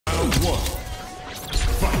Round one.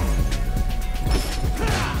 Fight.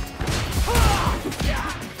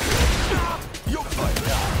 You'll fight.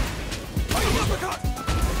 Uppercut.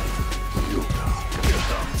 You'll go.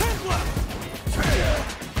 10 left.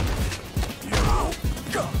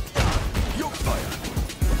 You'll fire.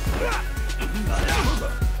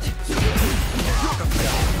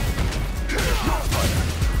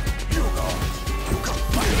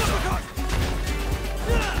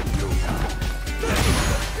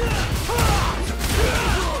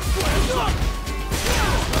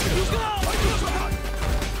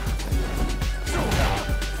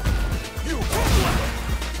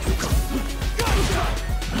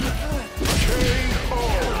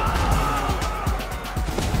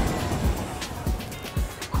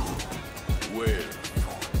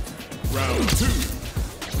 Round two.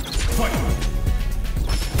 Fight.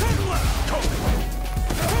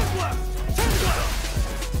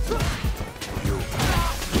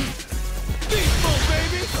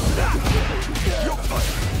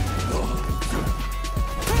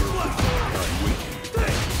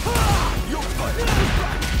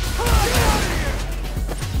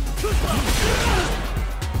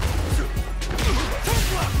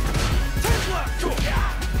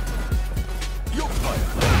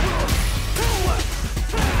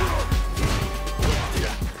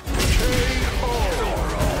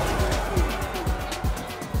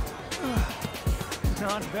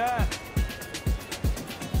 Not bad.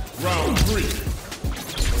 Round three.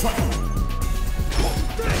 Fight.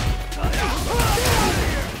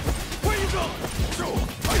 Where you going?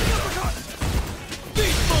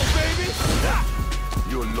 Beast mode, baby!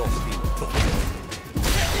 You're lost in thought.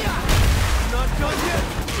 Not done yet!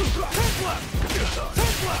 Take left! Take left!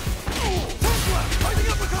 Take left! Fighting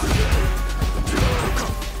uppercut!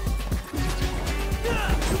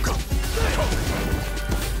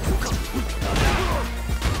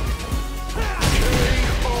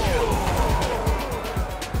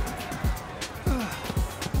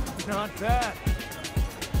 Not bad.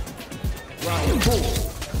 Round four.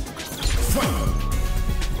 Fight.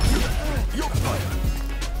 You'll fire.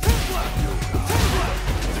 Take left. Take left. Take left.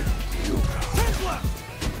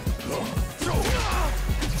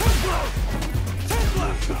 Take left. Take left. Take left. Take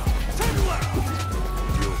left.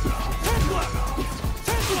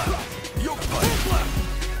 Take left. You'll fire. Take left.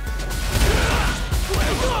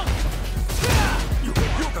 You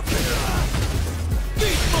can figure it out.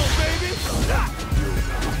 Beast mode, baby.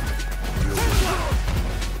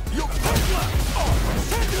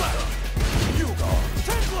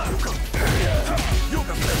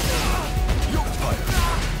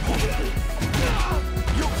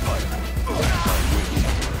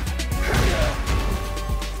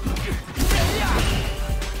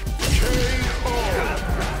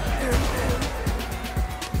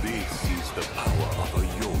 This is the power of a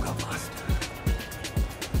yoga master.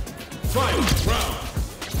 Final round.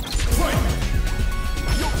 Fight.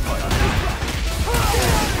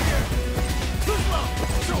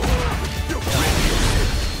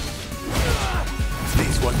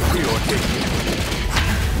 This was preordained.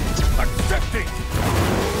 Accepting.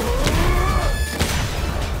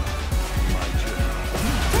 My journey.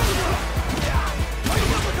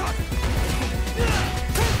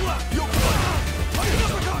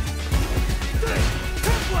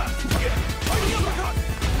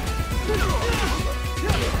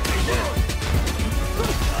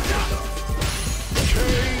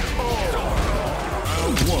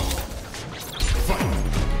 Round one. Fight.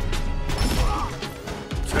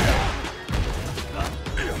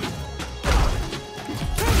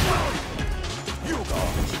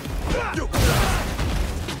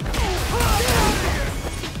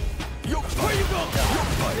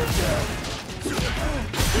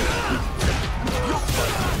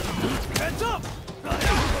 Hands up!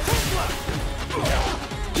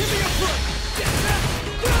 Give me a foot!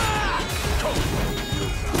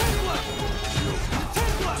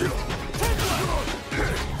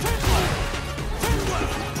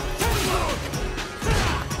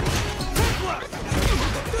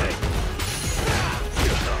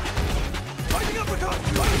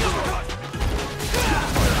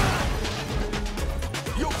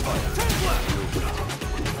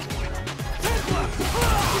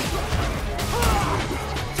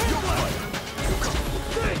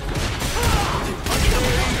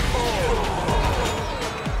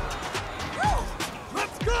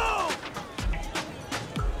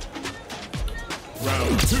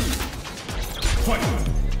 Round two. Fight.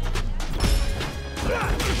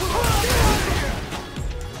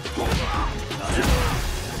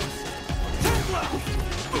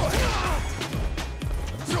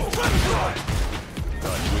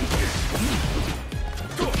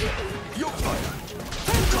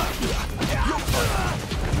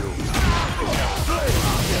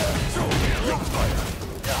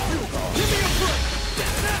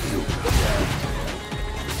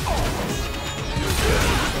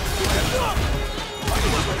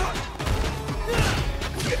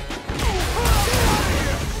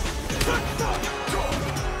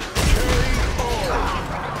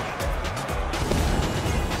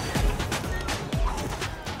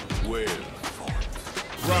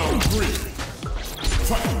 Round 3.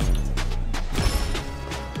 Fight!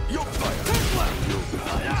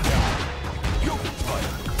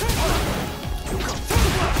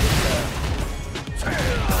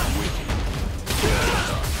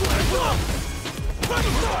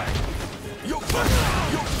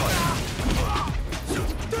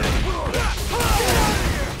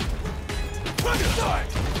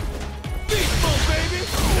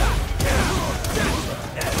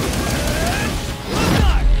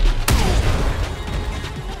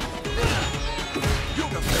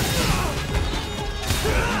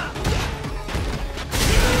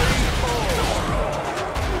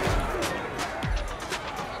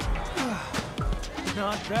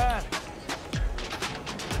 Not bad.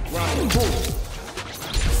 Round 4.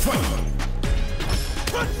 Fight!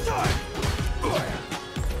 Front side!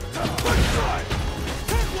 Front side!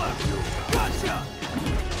 Head left! Gotcha!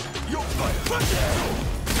 Front side!